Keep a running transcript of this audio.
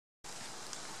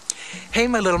Hey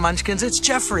my little munchkins, it's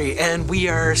Jeffrey, and we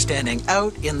are standing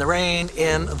out in the rain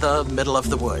in the middle of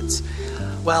the woods.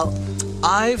 Well,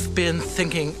 I've been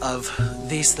thinking of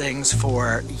these things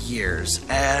for years,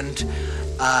 and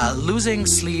losing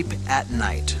sleep at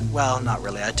night. Well, not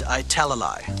really, I tell a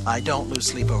lie. I don't lose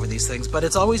sleep over these things, but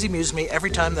it's always amused me every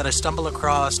time that I stumble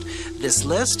across this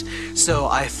list. So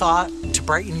I thought to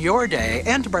brighten your day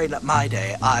and to brighten up my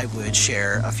day, I would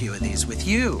share a few of these with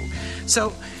you.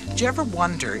 So, do you ever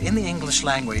wonder, in the English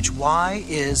language, why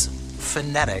is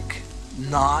phonetic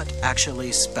not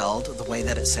actually spelled the way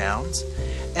that it sounds?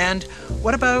 And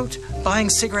what about buying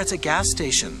cigarettes at gas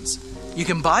stations? You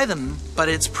can buy them, but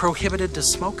it's prohibited to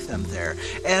smoke them there.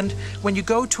 And when you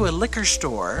go to a liquor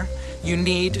store, you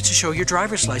need to show your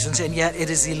driver's license, and yet it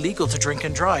is illegal to drink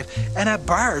and drive. And at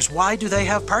bars, why do they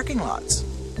have parking lots?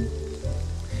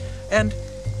 And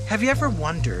have you ever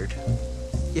wondered,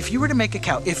 if you were to make a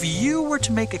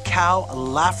cow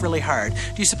laugh really hard,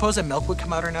 do you suppose that milk would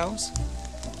come out her nose?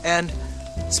 And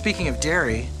speaking of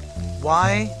dairy,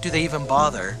 why do they even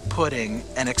bother putting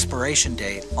an expiration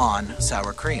date on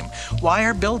sour cream? Why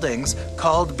are buildings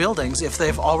called buildings if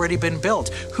they've already been built?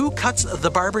 Who cuts the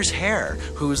barber's hair?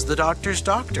 Who's the doctor's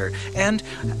doctor? And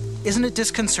isn't it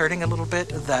disconcerting a little bit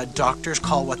that doctors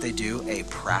call what they do a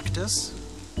practice?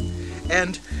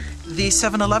 And the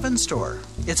 7-Eleven store,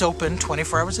 it's open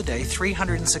 24 hours a day,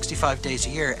 365 days a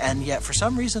year, and yet for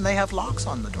some reason they have locks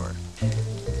on the door.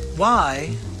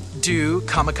 Why do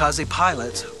kamikaze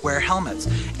pilots wear helmets?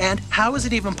 And how is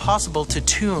it even possible to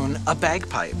tune a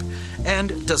bagpipe?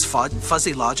 And does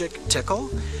fuzzy logic tickle?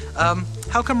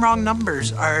 How come wrong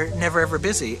numbers are never ever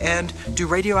busy? And do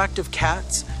radioactive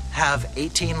cats have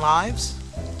 18 lives?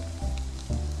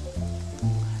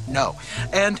 No.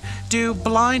 And do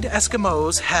blind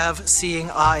Eskimos have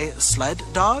seeing eye sled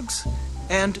dogs?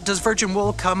 And does virgin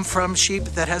wool come from sheep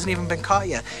that hasn't even been caught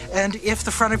yet? And if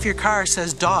the front of your car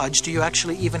says Dodge, do you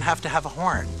actually even have to have a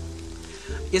horn?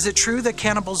 Is it true that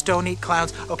cannibals don't eat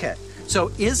clowns? Okay,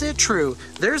 so is it true,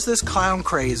 there's this clown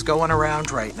craze going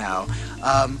around right now,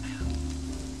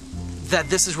 that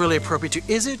this is really appropriate to.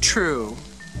 Is it true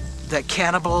that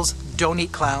cannibals don't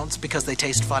eat clowns because they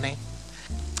taste funny?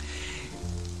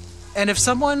 And if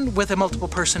someone with a multiple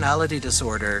personality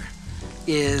disorder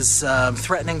is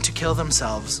threatening to kill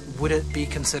themselves, would it be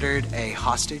considered a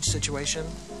hostage situation?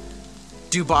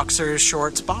 Do boxers'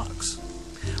 shorts box?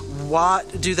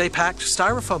 What do they pack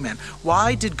styrofoam in?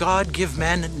 Why did God give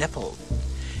men nipples?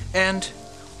 And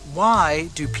why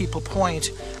do people point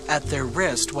at their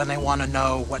wrist when they want to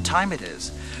know what time it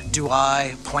is? Do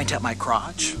I point at my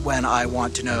crotch when I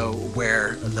want to know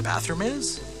where the bathroom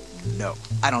is? No,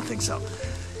 I don't think so.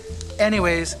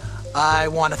 Anyways, I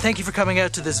want to thank you for coming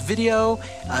out to this video.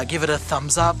 Give it a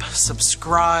thumbs up,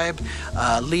 subscribe,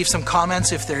 leave some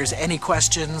comments if there's any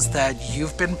questions that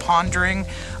you've been pondering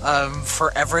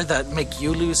forever that make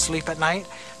you lose sleep at night.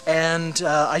 And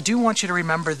I do want you to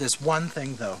remember this one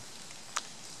thing though.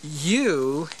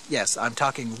 You, yes, I'm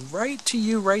talking right to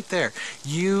you right there.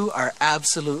 You are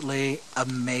absolutely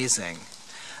amazing.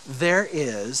 There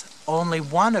is only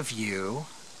one of you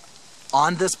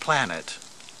on this planet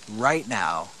right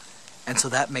now. And so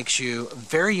that makes you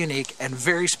very unique and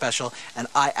very special, and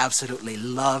I absolutely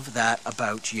love that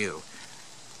about you.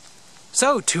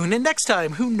 So tune in next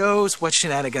time. Who knows what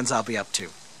shenanigans I'll be up to.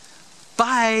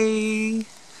 Bye!